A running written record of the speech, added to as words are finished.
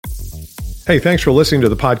Hey, thanks for listening to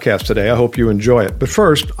the podcast today. I hope you enjoy it. But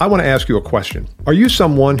first, I want to ask you a question. Are you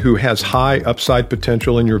someone who has high upside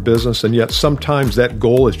potential in your business, and yet sometimes that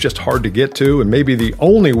goal is just hard to get to, and maybe the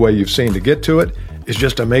only way you've seen to get to it is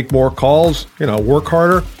just to make more calls, work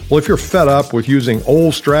harder? Well, if you're fed up with using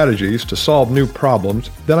old strategies to solve new problems,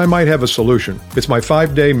 then I might have a solution. It's my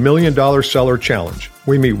 5-day $1 Million Seller Challenge.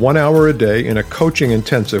 We meet 1 hour a day in a coaching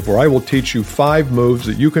intensive where I will teach you 5 moves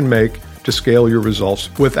that you can make to scale your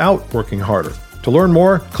results without working harder. To learn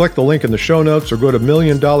more, click the link in the show notes or go to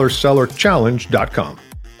 $1,000,000sellerchallenge.com.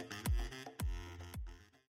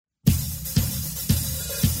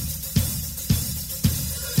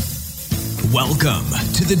 Welcome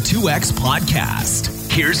to the 2X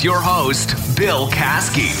Podcast. Here's your host, Bill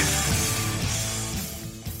Caskey.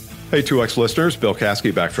 Hey, 2X listeners, Bill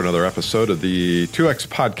Caskey back for another episode of the 2X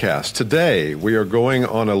Podcast. Today, we are going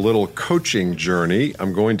on a little coaching journey.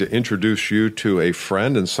 I'm going to introduce you to a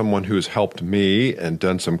friend and someone who's helped me and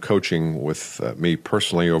done some coaching with me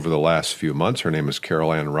personally over the last few months. Her name is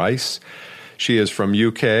Carole Rice. She is from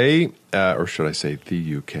UK, or should I say the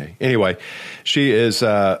UK? Anyway, she is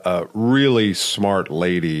a really smart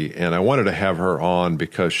lady, and I wanted to have her on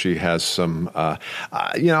because she has some, I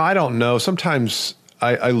don't know, sometimes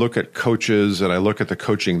I look at coaches and I look at the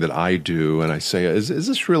coaching that I do and I say, is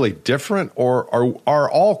this really different, or are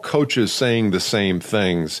all coaches saying the same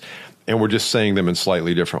things and we're just saying them in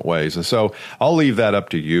slightly different ways? And so I'll leave that up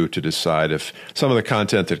to you to decide if some of the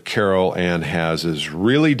content that Carole has is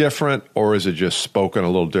really different, or is it just spoken a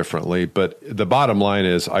little differently. But the bottom line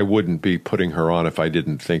is I wouldn't be putting her on if I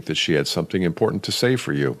didn't think that she had something important to say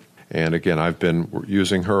for you. And again, I've been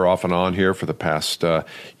using her off and on here for the past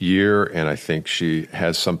year, and I think she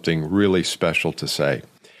has something really special to say.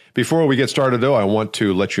 Before we get started, though, I want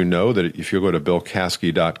to let you know that if you go to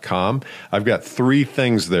billcaskey.com, I've got 3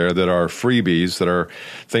 things there that are freebies, that are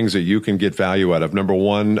things that you can get value out of. Number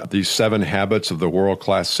 1, these 7 habits of the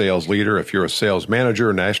world-class sales leader. If you're a sales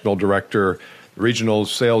manager, national director, regional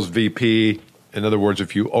sales VP, in other words,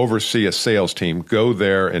 if you oversee a sales team, go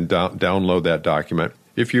there and download that document.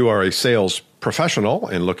 If you are a sales professional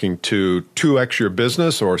and looking to 2X your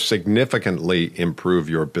business or significantly improve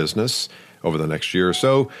your business over the next year or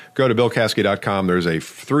so, go to billcaskey.com. There's a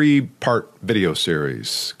 3-part video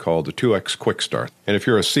series called the 2X Quick Start. And if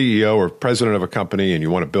you're a CEO or president of a company and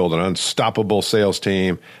you want to build an unstoppable sales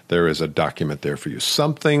team, there is a document there for you.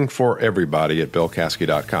 Something for everybody at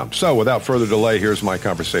billcaskey.com. So without further delay, here's my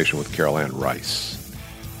conversation with Carole Rice.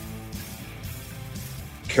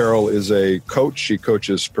 Carole is a coach. She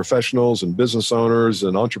coaches professionals and business owners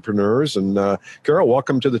and entrepreneurs. And Carole,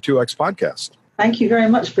 welcome to the 2X Podcast. Thank you very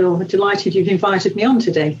much, Bill. I'm delighted you've invited me on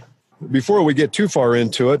today. Before we get too far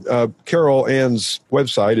into it, Carole Ann's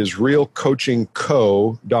website is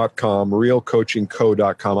realcoachingco.com,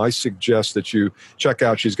 realcoachingco.com. I suggest that you check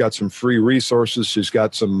out. She's got some free resources. She's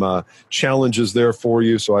got some challenges there for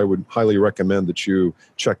you, so I would highly recommend that you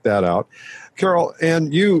check that out. Carole,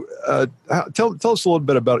 and you tell us a little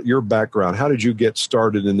bit about your background. How did you get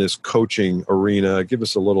started in this coaching arena? Give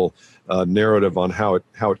us a little narrative on how it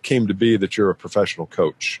came to be that you're a professional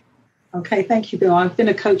coach. Okay, thank you, Bill. I've been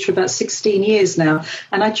a coach for about 16 years now,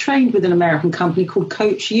 and I trained with an American company called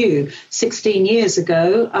Coach U 16 years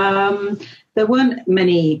ago. There weren't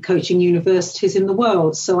many coaching universities in the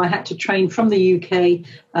world, so I had to train from the UK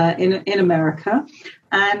in America,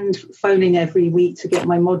 and phoning every week to get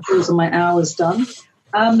my modules and my hours done.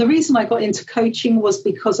 The reason I got into coaching was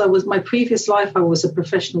because my previous life, I was a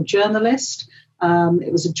professional journalist.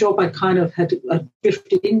 It was a job I kind of had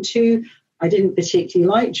drifted into. I didn't particularly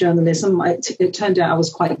like journalism. It turned out I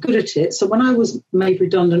was quite good at it. So when I was made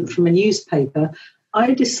redundant from a newspaper,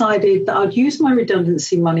 I decided that I'd use my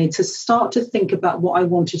redundancy money to start to think about what I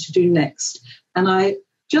wanted to do next. And I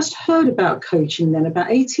just heard about coaching then about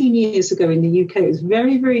 18 years ago in the UK. It was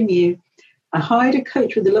very, very new. I hired a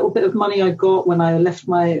coach with a little bit of money I got when I left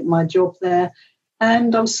my job there.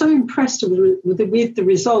 And I was so impressed with the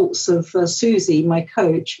results of Susie, my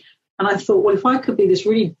coach. And I thought, well, if I could be this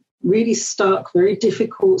really, really stuck, very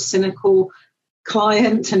difficult, cynical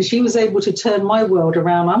client, and she was able to turn my world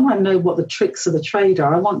around, I want to know what the tricks of the trade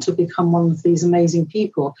are. I want to become one of these amazing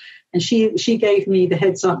people. And she gave me the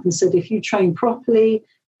heads up and said, if you train properly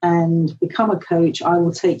and become a coach, I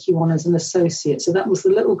will take you on as an associate. So that was the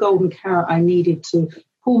little golden carrot I needed to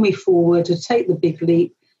pull me forward, to take the big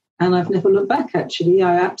leap. And I've never looked back, actually.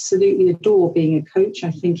 I absolutely adore being a coach.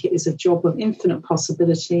 I think it is a job of infinite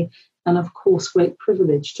possibility and, of course, great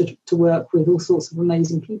privilege to work with all sorts of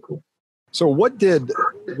amazing people. So what did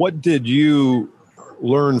you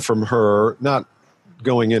learn from her, not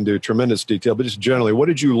going into tremendous detail, but just generally, what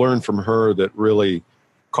did you learn from her that really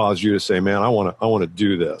caused you to say, man, I want to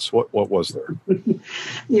do this? What was there?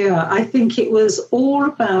 Yeah, I think it was all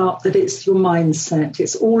about that. It's your mindset.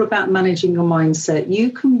 It's all about managing your mindset.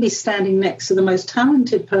 You can be standing next to the most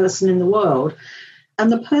talented person in the world,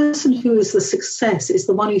 and the person who is the success is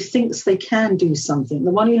the one who thinks they can do something,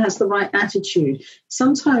 the one who has the right attitude.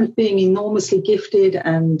 Sometimes being enormously gifted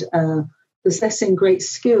and possessing great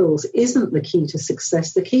skills isn't the key to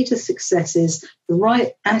success. The key to success is the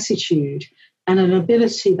right attitude and an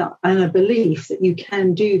ability and a belief that you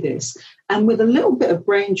can do this. And with a little bit of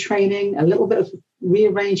brain training, a little bit of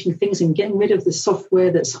rearranging things and getting rid of the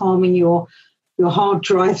software that's harming your hard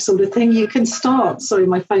drive sort of thing, you can start. Sorry,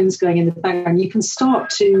 my phone's going in the background. You can start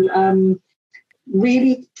to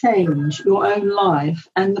really change your own life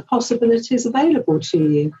and the possibilities available to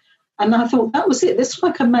you. And I thought that was it. This is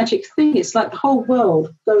like a magic thing. It's like the whole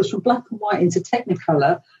world goes from black and white into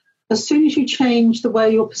Technicolor as soon as you change the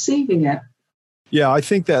way you're perceiving it. Yeah, I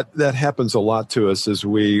think that happens a lot to us as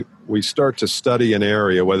we start to study an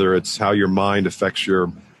area, whether it's how your mind affects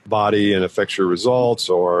your body and affects your results,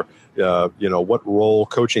 or what role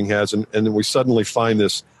coaching has, and then we suddenly find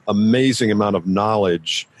this amazing amount of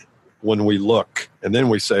knowledge when we look, and then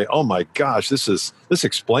we say, "Oh my gosh, this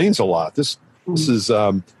explains a lot. This is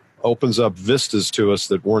opens up vistas to us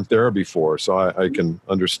that weren't there before." So I can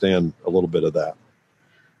understand a little bit of that.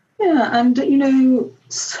 Yeah, and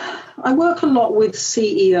I work a lot with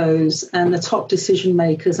CEOs and the top decision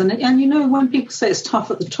makers, and when people say it's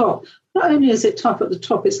tough at the top, not only is it tough at the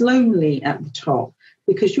top, it's lonely at the top,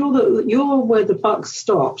 because you're where the buck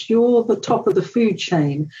stops. You're the top of the food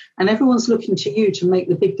chain, and everyone's looking to you to make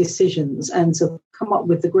the big decisions and to come up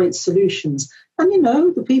with the great solutions. And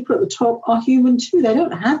the people at the top are human too. They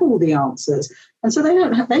don't have all the answers, and so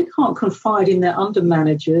they can't confide in their under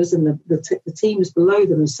managers and the teams below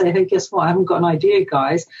them and say, "Hey, guess what? I haven't got an idea,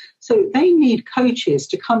 guys." So they need coaches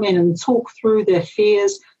to come in and talk through their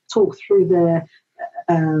fears, talk through their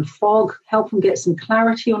fog, help them get some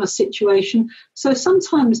clarity on a situation. So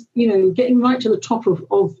sometimes, getting right to the top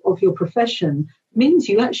of your profession means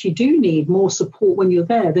you actually do need more support when you're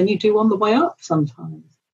there than you do on the way up sometimes.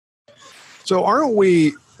 So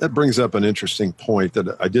that brings up an interesting point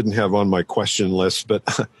that I didn't have on my question list,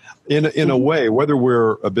 but in a way, whether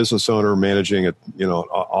we're a business owner managing an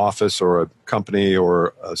office or a company,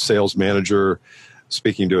 or a sales manager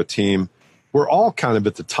speaking to a team, we're all kind of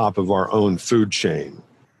at the top of our own food chain,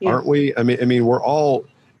 aren't we? I mean, we're all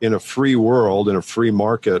in a free world, in a free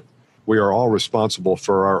market. We are all responsible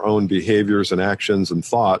for our own behaviors and actions and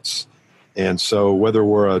thoughts. And so whether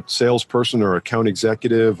we're a salesperson or account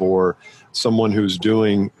executive or someone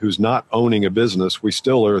who's not owning a business, we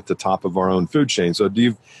still are at the top of our own food chain. So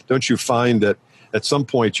don't you find that at some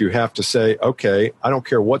point you have to say, okay, I don't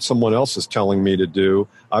care what someone else is telling me to do.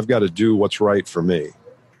 I've got to do what's right for me.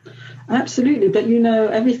 Absolutely. But,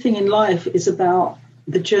 everything in life is about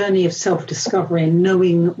the journey of self-discovery and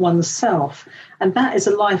knowing oneself. And that is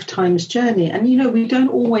a lifetime's journey. And, we don't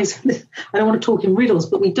always, I don't want to talk in riddles,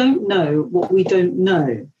 but we don't know what we don't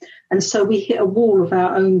know. And so we hit a wall of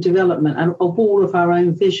our own development and a wall of our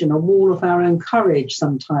own vision, a wall of our own courage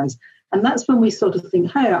sometimes. And that's when we sort of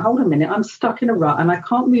think, hey, hold a minute, I'm stuck in a rut and I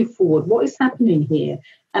can't move forward. What is happening here?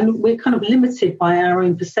 And we're kind of limited by our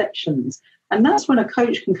own perceptions. And that's when a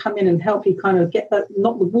coach can come in and help you kind of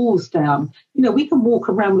knock the walls down. We can walk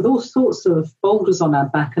around with all sorts of boulders on our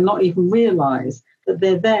back and not even realize that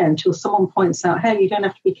they're there until someone points out, hey, you don't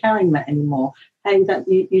have to be carrying that anymore. Hey, that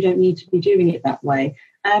you don't need to be doing it that way.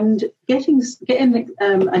 And getting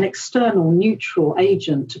an external neutral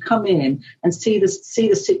agent to come in and see the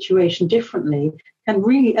situation differently can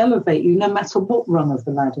really elevate you no matter what rung of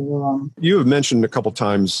the ladder you're on. You have mentioned a couple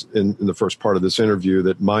times in the first part of this interview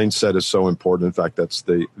that mindset is so important. In fact, that's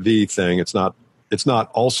the thing. It's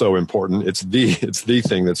not also important. It's the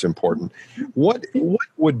thing that's important. What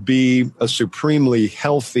would be a supremely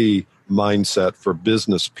healthy mindset for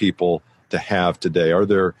business people to have today? Are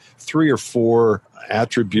there 3 or 4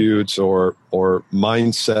 attributes or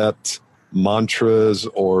mindset mantras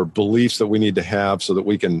or beliefs that we need to have so that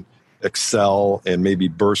we can excel and maybe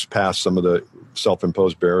burst past some of the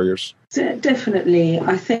self-imposed barriers? Definitely.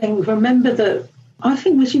 I think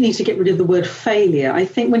we need to get rid of the word failure. I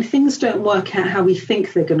think when things don't work out how we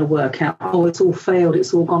think they're going to work out, it's all failed,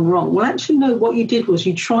 it's all gone wrong. Well, actually, no, what you did was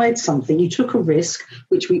you tried something, you took a risk,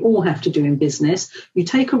 which we all have to do in business. You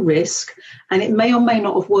take a risk and it may or may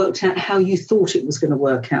not have worked out how you thought it was going to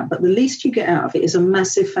work out. But the least you get out of it is a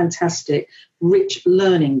massive, fantastic, rich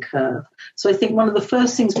learning curve. So I think one of the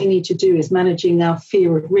first things we need to do is managing our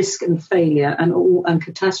fear of risk and failure and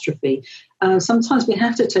catastrophe. Sometimes we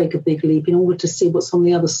have to take a big leap in order to see what's on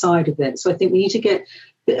the other side of it. So I think we need to get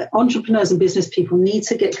entrepreneurs and business people need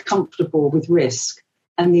to get comfortable with risk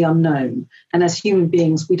and the unknown. And as human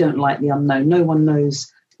beings, we don't like the unknown. No one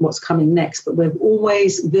knows what's coming next, but we're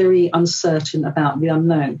always very uncertain about the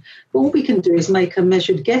unknown. But all we can do is make a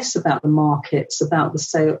measured guess about the markets, about the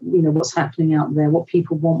sale, what's happening out there, what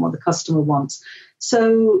people want, what the customer wants.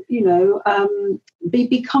 So,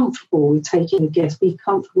 be comfortable with taking a guess, be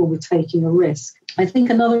comfortable with taking a risk. I think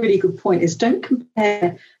another really good point is don't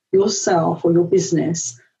compare yourself or your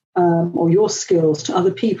business or your skills to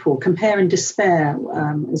other people. Compare and despair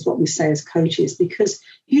is what we say as coaches, because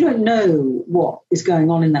you don't know what is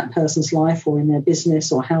going on in that person's life or in their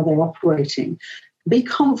business or how they're operating. Be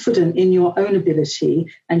confident in your own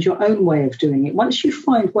ability and your own way of doing it. Once you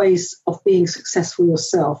find ways of being successful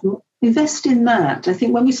yourself, invest in that. I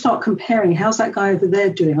think when we start comparing, how's that guy over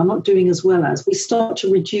there doing? I'm not doing as well as. We start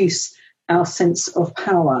to reduce our sense of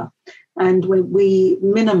power. And we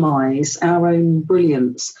minimize our own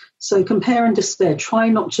brilliance. So compare and despair. Try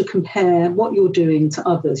not to compare what you're doing to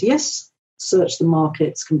others. Yes, search the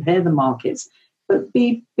markets, compare the markets, but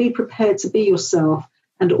be prepared to be yourself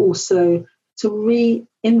and also to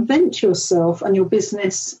reinvent yourself and your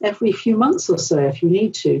business every few months or so if you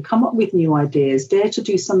need to. Come up with new ideas, dare to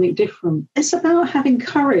do something different. It's about having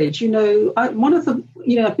courage. I've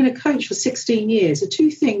been a coach for 16 years. The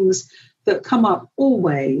two things that come up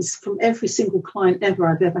always from every single client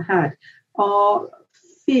I've ever had are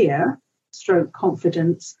fear, stroke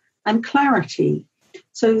confidence, and clarity.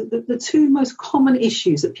 So the two most common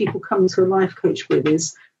issues that people come to a life coach with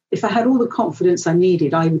is, if I had all the confidence I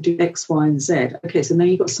needed, I would do X, Y, and Z. Okay, so now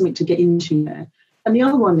you've got something to get into there. And the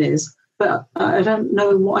other one is, but I don't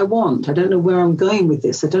know what I want. I don't know where I'm going with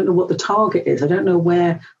this. I don't know what the target is. I don't know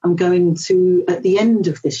where I'm going to at the end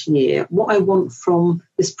of this year, what I want from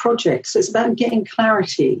this project. So it's about getting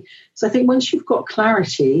clarity. So I think once you've got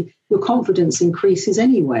clarity, your confidence increases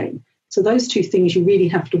anyway. So those two things you really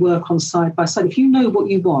have to work on side by side. If you know what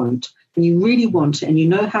you want and you really want it and you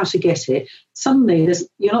know how to get it, suddenly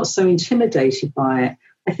you're not so intimidated by it.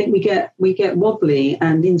 I think we get wobbly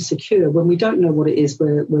and insecure when we don't know what it is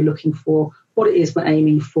we're looking for, what it is we're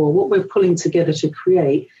aiming for, what we're pulling together to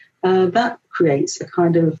create. That creates a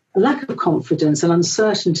kind of a lack of confidence and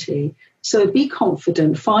uncertainty. So be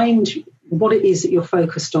confident, find what it is that you're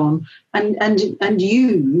focused on, and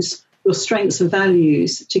use your strengths and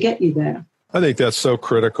values to get you there. I think that's so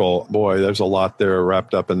critical. Boy, there's a lot there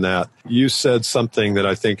wrapped up in that. You said something that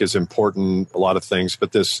I think is important, a lot of things,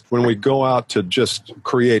 but when we go out to just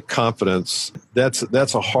create confidence, that's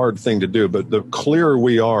a hard thing to do. But the clearer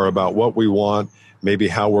we are about what we want, maybe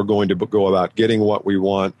how we're going to go about getting what we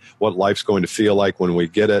want, what life's going to feel like when we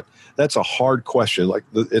get it, that's a hard question. Like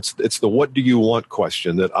it's the what do you want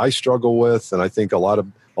question that I struggle with, and I think a lot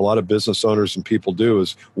of business owners and people do,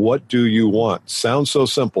 is what do you want? Sounds so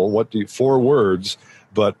simple. 4 words,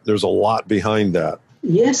 but there's a lot behind that.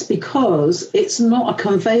 Yes, because it's not a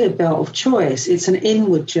conveyor belt of choice. It's an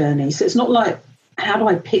inward journey. So it's not like, how do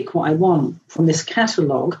I pick what I want from this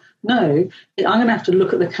catalogue? No, I'm going to have to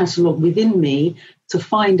look at the catalogue within me to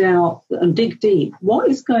find out and dig deep. What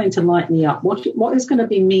is going to light me up? What is going to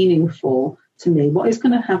be meaningful to me? What is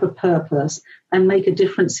going to have a purpose and make a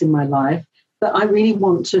difference in my life that I really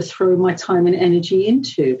want to throw my time and energy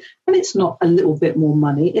into? And it's not a little bit more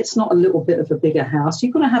money. It's not a little bit of a bigger house.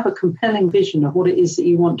 You've got to have a compelling vision of what it is that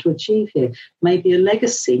you want to achieve here. Maybe a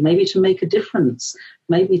legacy, maybe to make a difference,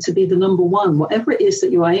 maybe to be the number one, whatever it is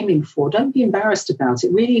that you're aiming for. Don't be embarrassed about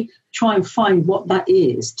it. Really try and find what that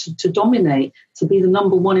is, to dominate, to be the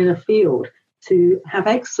number one in a field, to have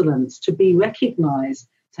excellence, to be recognized,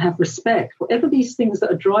 to have respect. Whatever these things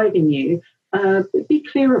that are driving you, be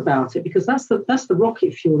clear about it, because that's the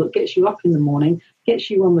rocket fuel that gets you up in the morning, gets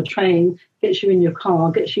you on the train, gets you in your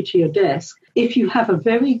car, gets you to your desk. If you have a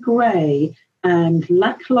very grey and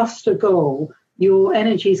lackluster goal, your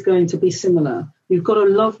energy is going to be similar. You've got to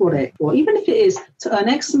love what it for, even if it is to earn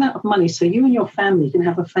X amount of money so you and your family can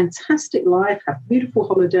have a fantastic life, have beautiful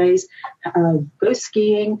holidays, go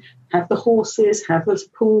skiing, have the horses, have the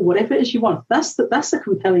pool, whatever it is you want. That's a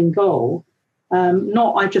compelling goal.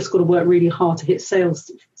 Not, I've just got to work really hard to hit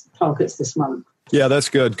sales targets this month. Yeah, that's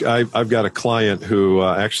good. I've got a client who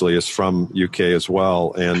actually is from UK as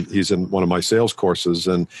well, and he's in one of my sales courses,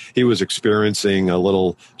 and he was experiencing a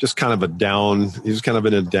little, just kind of a down, he was kind of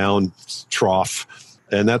in a down trough,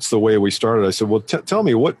 and that's the way we started. I said, well, tell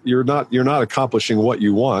me what, you're not accomplishing what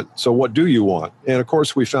you want, so what do you want? And of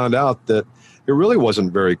course, we found out that it really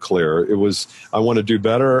wasn't very clear. It was, I want to do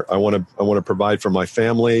better. I want to provide for my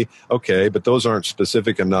family. Okay, but those aren't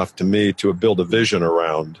specific enough to me to build a vision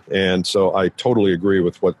around. And so I totally agree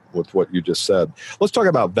with what you just said. Let's talk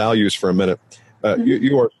about values for a minute.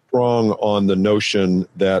 You are strong on the notion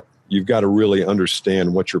that you've got to really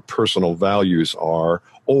understand what your personal values are,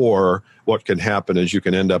 or what can happen is you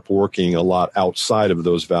can end up working a lot outside of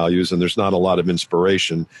those values, and there's not a lot of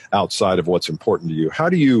inspiration outside of what's important to you. How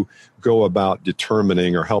do you go about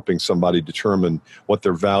determining or helping somebody determine what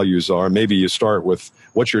their values are? Maybe you start with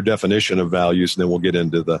what's your definition of values, and then we'll get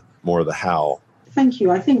into the more of the how. Thank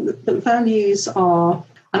you. I think that values are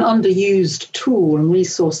an underused tool and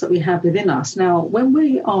resource that we have within us. Now, when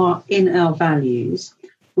we are in our values,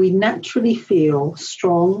 we naturally feel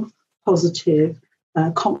strong, positive,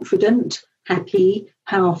 confident, happy,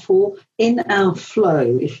 powerful, in our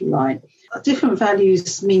flow, if you like. Different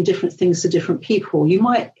values mean different things to different people. You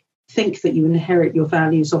might think that you inherit your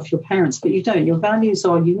values off your parents, but you don't. Your values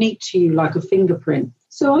are unique to you like a fingerprint.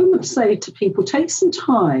 So I would say to people, take some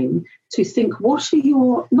time to think, what are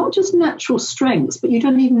your, not just natural strengths, but you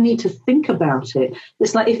don't even need to think about it.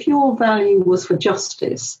 It's like if your value was for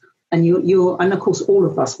justice, and and of course all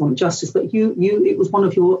of us want justice, but it was one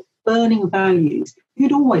of your burning values,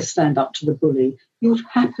 you'd always stand up to the bully. You'd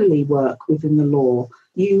happily work within the law.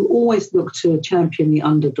 You always look to champion the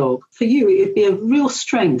underdog. For you, it'd be a real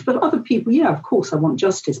strength. But other people, yeah, of course, I want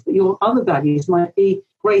justice. But your other values might be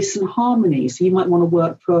grace and harmony. So you might want to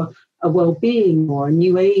work for a well-being or a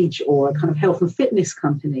new age or a kind of health and fitness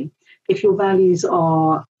company. If your values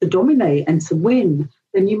are to dominate and to win,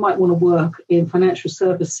 then you might want to work in financial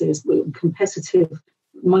services with competitive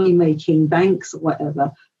money-making banks or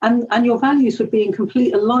whatever. And your values would be in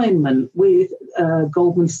complete alignment with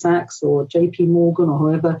Goldman Sachs or JP Morgan or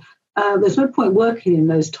whoever. There's no point working in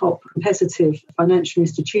those top competitive financial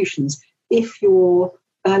institutions if your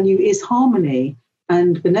value is harmony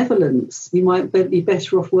and benevolence. You might be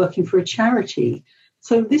better off working for a charity.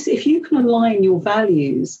 So if you can align your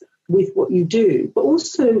values with what you do, but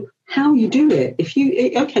also how you do it.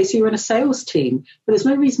 So you're in a sales team, but there's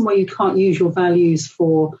no reason why you can't use your values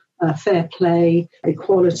for fair play,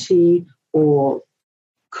 equality, or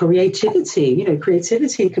creativity.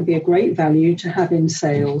 Creativity can be a great value to have in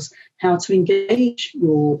sales. How to engage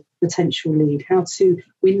your potential lead, how to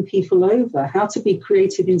win people over, how to be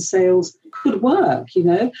creative in sales could work,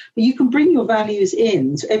 But you can bring your values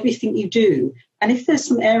in to everything you do. And if there's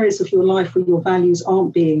some areas of your life where your values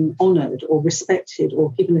aren't being honoured or respected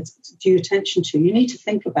or given due attention to, you need to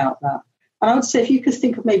think about that. And I would say if you could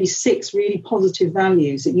think of maybe 6 really positive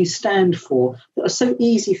values that you stand for that are so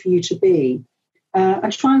easy for you to be,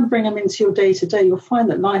 and try and bring them into your day-to-day, you'll find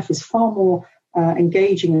that life is far more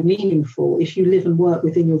engaging and meaningful if you live and work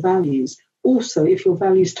within your values. Also, if your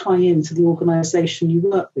values tie into the organisation you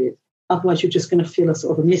work with. Otherwise, you're just going to feel a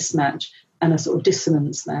sort of a mismatch and a sort of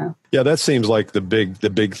dissonance there. Yeah, that seems like the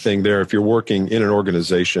big thing there. If you're working in an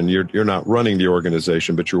organization, you're not running the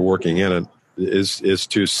organization, but you're working in it, is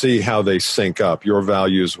to see how they sync up, your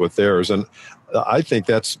values with theirs. And I think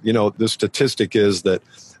that's, the statistic is that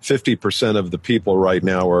 50% of the people right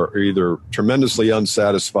now are either tremendously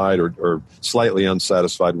unsatisfied or slightly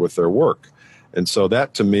unsatisfied with their work. And so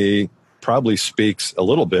that, to me, probably speaks a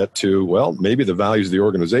little bit to, well, maybe the values of the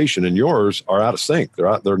organization and yours are out of sync. They're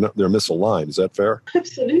misaligned. Is that fair?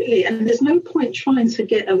 Absolutely. And there's no point trying to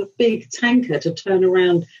get a big tanker to turn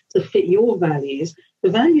around to fit your values.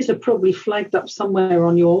 The values are probably flagged up somewhere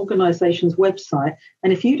on your organization's website.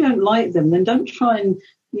 And if you don't like them, then don't try and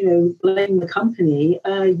blame the company.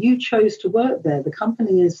 You chose to work there. The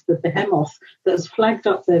company is the behemoth that has flagged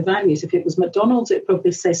up their values. If it was McDonald's, it'd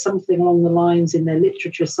probably say something along the lines in their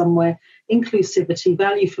literature somewhere: inclusivity,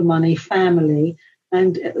 value for money, family,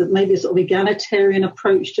 and maybe a sort of egalitarian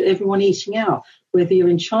approach to everyone eating out. Whether you're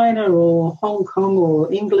in China or Hong Kong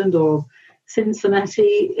or England or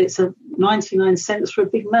Cincinnati, it's a 99 cents for a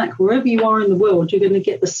Big Mac. Wherever you are in the world, you're going to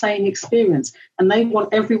get the same experience. And they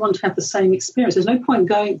want everyone to have the same experience. There's no point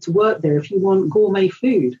going to work there if you want gourmet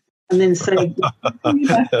food and then say,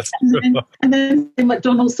 and then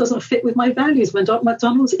McDonald's doesn't fit with my values.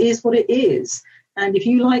 McDonald's is what it is. And if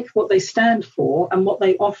you like what they stand for and what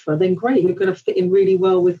they offer, then great, you're going to fit in really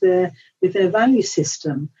well with their value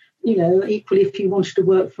system. Equally, if you wanted to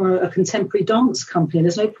work for a contemporary dance company,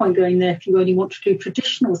 there's no point going there if you only want to do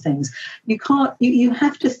traditional things. You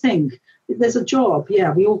have to think, there's a job,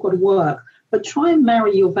 yeah, we all got to work, but try and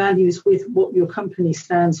marry your values with what your company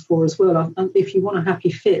stands for as well. And if you want a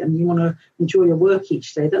happy fit and you want to enjoy your work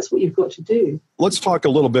each day, that's what you've got to do. Let's talk a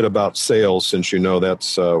little bit about sales, since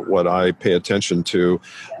that's what I pay attention to.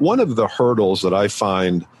 One of the hurdles that I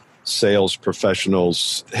find sales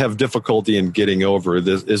professionals have difficulty in getting over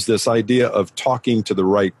is this idea of talking to the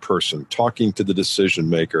right person, talking to the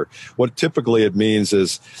decision maker. What typically it means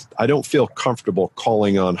is I don't feel comfortable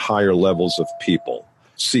calling on higher levels of people.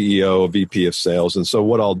 CEO, a VP of sales. And so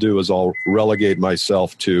what I'll do is I'll relegate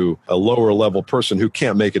myself to a lower level person who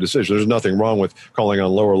can't make a decision. There's nothing wrong with calling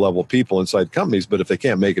on lower level people inside companies, but if they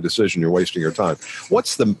can't make a decision, you're wasting your time.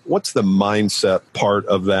 What's the mindset part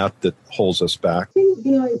of that holds us back? I think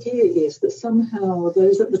the idea is that somehow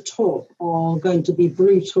those at the top are going to be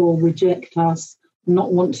brutal, reject us,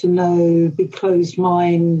 not want to know, be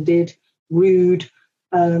closed-minded, rude,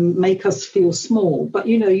 make us feel small. But,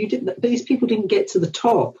 these people didn't get to the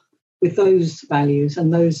top with those values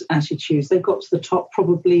and those attitudes. They got to the top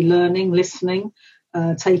probably learning, listening,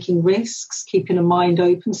 taking risks, keeping a mind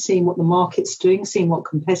open, seeing what the market's doing, seeing what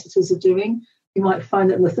competitors are doing. You might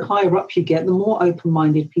find that the higher up you get, the more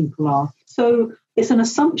open-minded people are. So it's an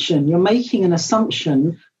assumption. You're making an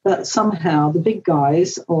assumption that somehow the big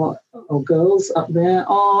guys or girls up there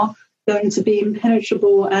are going to be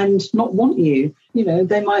impenetrable and not want you.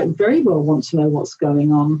 They might very well want to know what's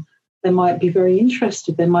going on. They might be very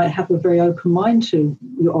interested. They might have a very open mind to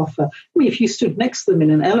your offer. I mean, if you stood next to them in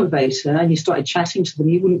an elevator and you started chatting to them,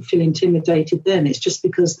 you wouldn't feel intimidated then. It's just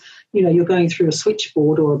because, you're going through a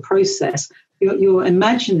switchboard or a process. You're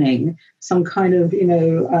imagining some kind of,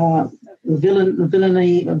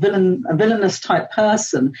 villainous type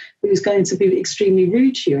person who's going to be extremely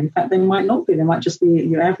rude to you. In fact, they might not be. They might just be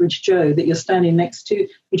your average Joe that you're standing next to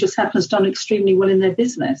who just happens to done extremely well in their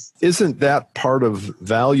business. Isn't that part of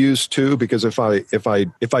values too? Because if I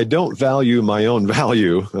don't value my own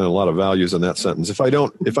value, and a lot of values in that sentence, if I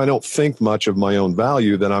don't think much of my own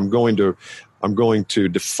value, then I'm going to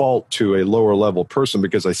default to a lower level person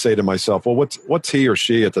because I say to myself, well, what's he or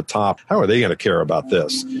she at the top? How are they going to care about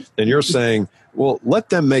this? And you're saying, well, let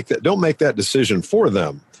them make that. Don't make that decision for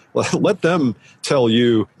them. Let them tell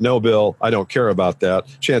you, no, Bill, I don't care about that.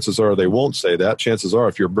 Chances are they won't say that. Chances are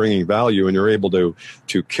if you're bringing value and you're able to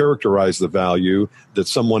characterize the value that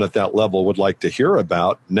someone at that level would like to hear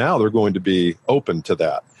about, now they're going to be open to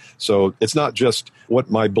that. So it's not just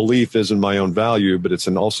what my belief is in my own value, but it's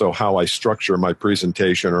in also how I structure my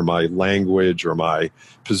presentation or my language or my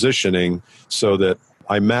positioning so that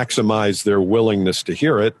I maximize their willingness to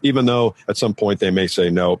hear it, even though at some point they may say,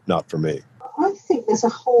 no, not for me. I think there's a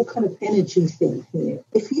whole kind of energy thing here.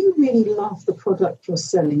 If you really love the product you're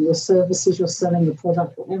selling, your services you're selling, the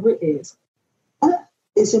product, whatever it is, that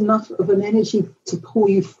is enough of an energy to pull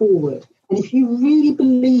you forward. And if you really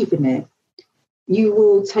believe in it, you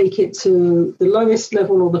will take it to the lowest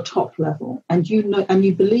level or the top level, and you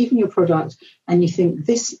believe in your product, and you think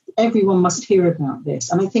everyone must hear about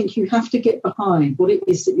this. And I think you have to get behind what it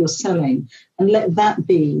is that you're selling, and let that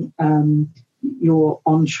be your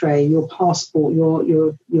entree, your passport,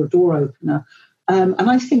 your door opener. And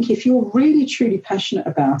I think if you're really truly passionate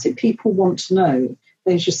about it, people want to know.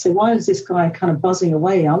 They just say, why is this guy kind of buzzing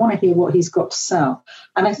away? I want to hear what he's got to sell.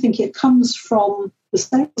 And I think it comes from the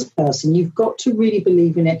salesperson. You've got to really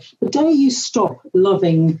believe in it. The day you stop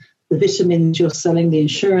loving the vitamins you're selling, the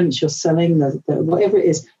insurance you're selling, the whatever it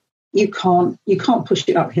is, you can't push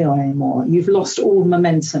it uphill anymore. You've lost all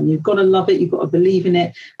momentum. You've got to love it. You've got to believe in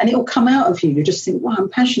it. And it will come out of you. You just think, wow, I'm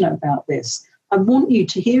passionate about this. I want you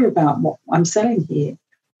to hear about what I'm selling here.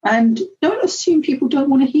 And don't assume people don't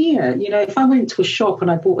want to hear. If I went to a shop and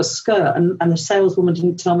I bought a skirt and the saleswoman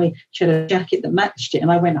didn't tell me she had a jacket that matched it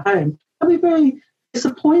and I went home, I'd be very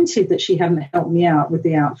disappointed that she hadn't helped me out with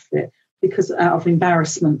the outfit because out of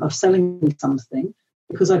embarrassment of selling me something.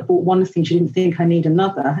 Because I bought one thing, she didn't think I need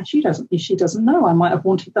another. She doesn't know. I might have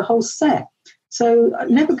wanted the whole set. So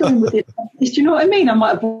never go in with it. Do you know what I mean? I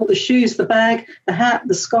might have bought the shoes, the bag, the hat,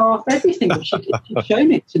 the scarf, everything. She'd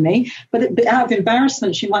shown it to me. But out of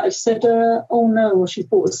embarrassment, she might have said, oh, no, well, she's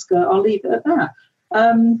bought a skirt. I'll leave it at that.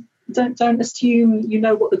 Don't assume you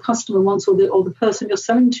know what the customer wants or the person you're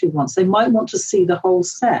selling to wants. They might want to see the whole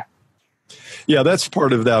set. Yeah, that's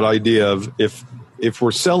part of that idea of if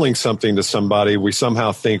we're selling something to somebody, we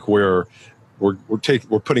somehow think we're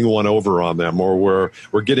putting one over on them, or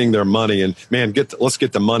we're getting their money, and man, let's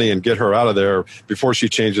get the money and get her out of there before she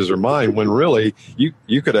changes her mind. When really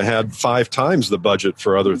you could have had 5 times the budget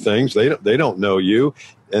for other things. They don't know you,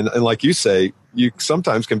 and like you say, you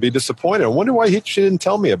sometimes can be disappointed. I wonder why she didn't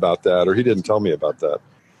tell me about that, or he didn't tell me about that.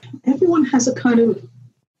 Everyone has a kind of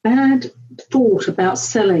bad thought about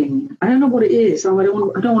selling. I don't know what it is. I don't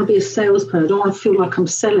want to be a salesperson. I don't want to feel like I'm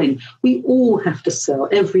selling. We all have to sell.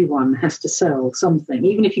 Everyone has to sell something.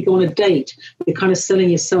 Even if you go on a date, you're kind of selling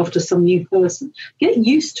yourself to some new person. Get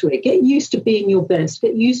used to it. Get used to being your best.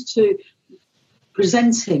 Get used to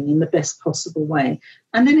presenting in the best possible way.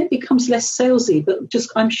 And then it becomes less salesy, but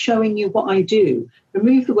just I'm showing you what I do.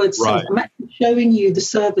 Remove the word sales. Right. I'm actually showing you the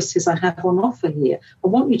services I have on offer here. I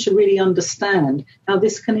want you to really understand how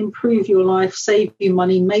this can improve your life, save you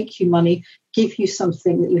money, make you money, give you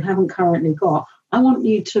something that you haven't currently got. I want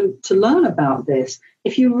you to learn about this.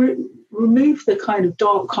 If you remove the kind of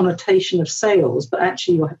dark connotation of sales, but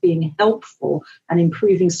actually you're being helpful and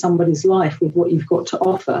improving somebody's life with what you've got to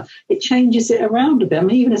offer, it changes it around a bit. I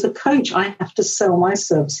mean, even as a coach, I have to sell my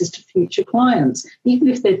services to future clients. Even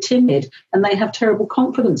if they're timid and they have terrible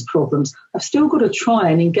confidence problems, I've still got to try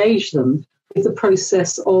and engage them with the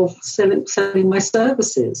process of selling my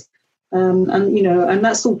services. And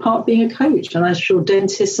that's all part of being a coach. And I'm sure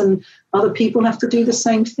dentists and other people have to do the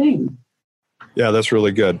same thing. Yeah, that's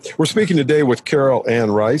really good. We're speaking today with Carole Ann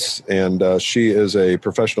Rice, and she is a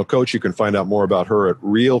professional coach. You can find out more about her at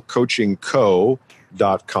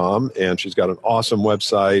realcoachingco.com, and she's got an awesome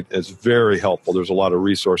website. It's very helpful. There's a lot of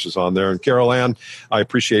resources on there. And Carole Ann, I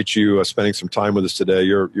appreciate you spending some time with us today.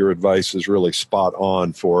 Your advice is really spot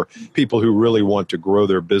on for people who really want to grow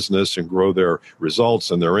their business and grow their results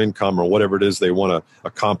and their income or whatever it is they want to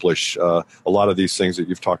accomplish. A lot of these things that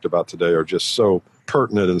you've talked about today are just so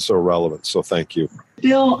pertinent and so relevant. So thank you.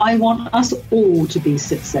 Bill, I want us all to be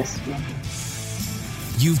successful.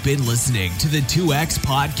 You've been listening to the 2X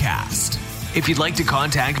Podcast. If you'd like to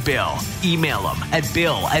contact Bill, email him at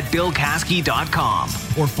bill@billcaskey.com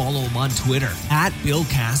or follow him on Twitter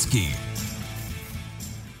 @BillCaskey.